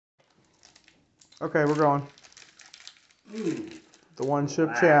Okay, we're going. Ooh. The one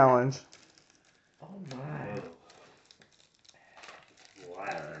chip challenge. Oh my. Wow.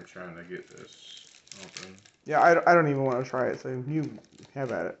 I'm trying to get this open. Yeah, I don't even want to try it, so you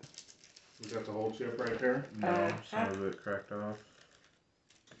have at it. You got the whole chip right there? No, some of it cracked off.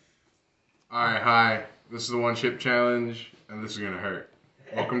 Alright, hi. This is the one chip challenge, and this is gonna hurt.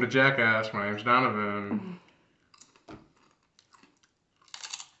 Welcome to Jackass. My name's Donovan.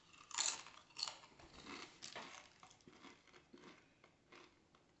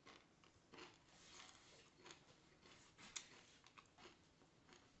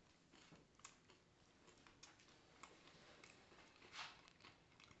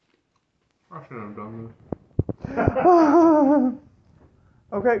 I shouldn't have done this.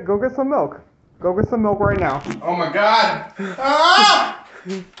 Okay, go get some milk. Go get some milk right now. Oh my god! Ah!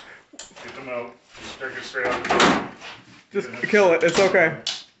 Get the milk. Just drink it straight out. Just kill it. It's okay.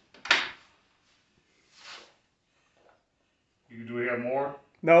 Do we have more?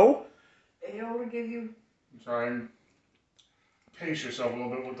 No? They only give you. Try and pace yourself a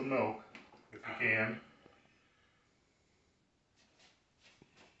little bit with the milk, if you can.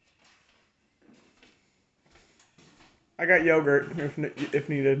 I got yogurt if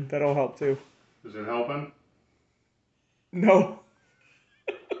needed. That'll help too. Is it helping? No.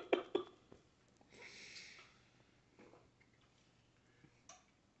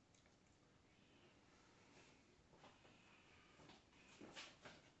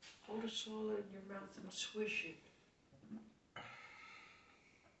 Hold a swallow in your mouth and swish it.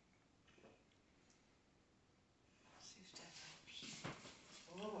 See if that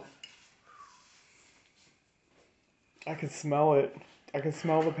helps. Oh. I can smell it. I can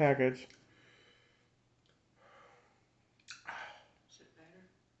smell the package. Is it better?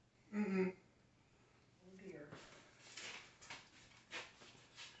 Mm-hmm. Oh dear.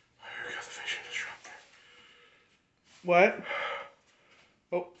 I got the vision disruptor. What?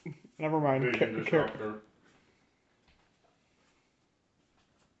 Oh, never mind. Vision disruptor.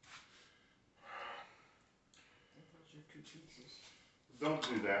 Those are 2 pieces. Don't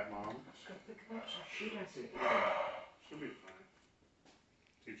do that, Mom. Go pick them up so she doesn't. She'll be fine.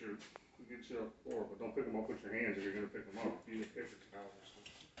 Teacher, get you up floor, but don't pick them up with your hands if you're going to pick them up. Use a paper towel or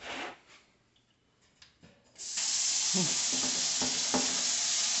something.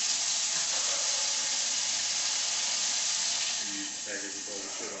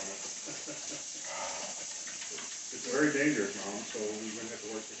 It's very dangerous, Mom, so you're going to have to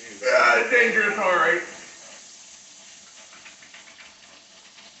wash your hands. Dangerous, alright.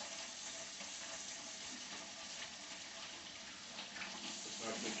 It's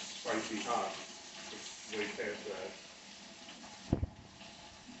not just spicy hot. It's way past that.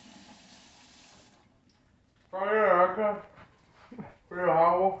 Oh yeah, I got paper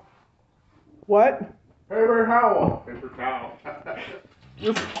towel. What? Paper towel. Paper towel.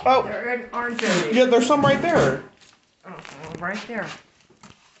 Oh. There aren't any. Yeah, there's some right there. Oh, right there.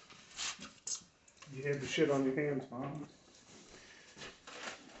 You had the shit on your hands, Mom.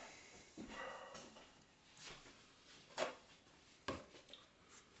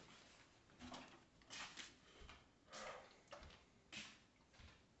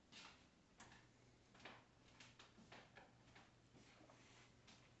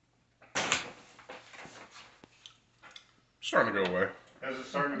 Starting to go away. Is it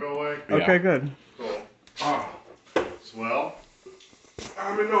starting to go away? Yeah. Okay, good. Cool. Oh. Swell?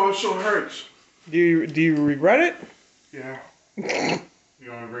 I mean, no, it still hurts. Do you regret it? Yeah.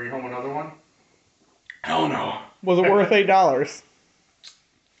 You want to bring home another one? Hell no. Was it worth $8?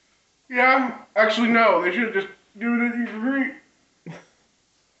 Yeah. Actually, no. They should just do it for free.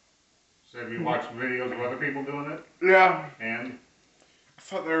 So have you watched videos of other people doing it? Yeah. And? I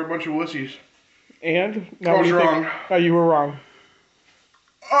thought they were a bunch of wussies. And? I was wrong. Oh, you were wrong.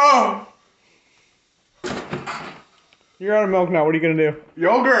 Oh! You're out of milk now. What are you going to do?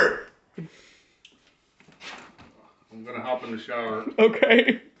 Yogurt! I'm going to hop in the shower.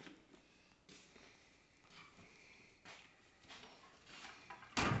 Okay.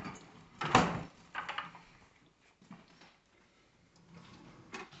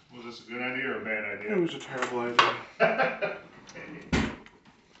 Was this a good idea or a bad idea? It was a terrible idea.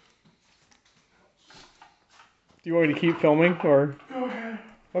 Do you want me to keep filming, or? Go ahead.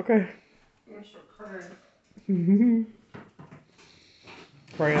 Okay. I'm going to start crying.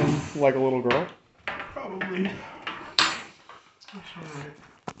 Crying like a little girl? Probably. That's alright.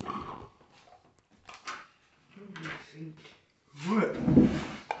 What?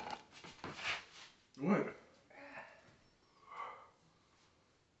 What?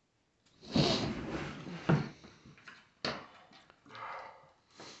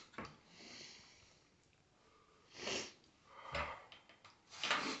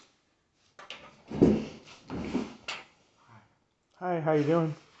 Hi, how you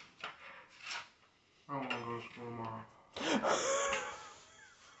doing? I don't want to go to school tomorrow.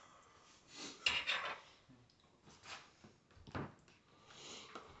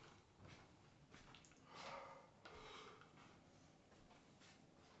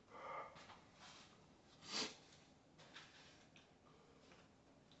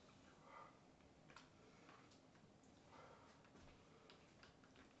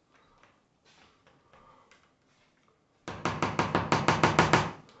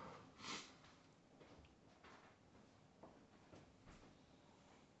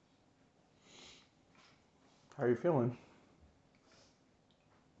 How are you feeling?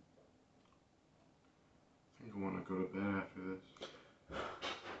 I think I want to go to bed after this.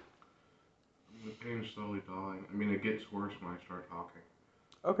 The pain's slowly dying. I mean, it gets worse when I start talking.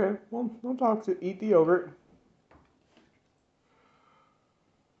 Okay, well, don't talk to eat the yogurt.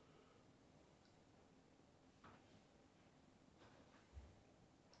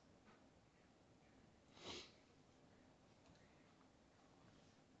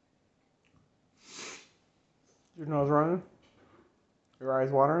 Your nose running? Your eyes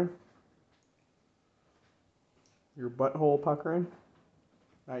watering? Your butthole puckering?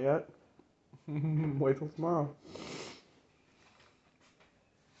 Not yet? Wait till tomorrow.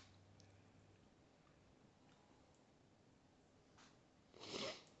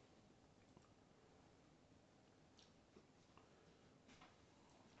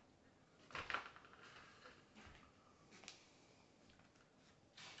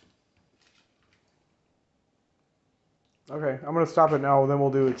 Okay, I'm going to stop it now, then we'll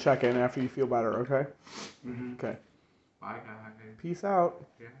do a check-in after you feel better, okay? Mm-hmm. Okay. Bye, guys. Peace out.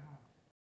 Yeah.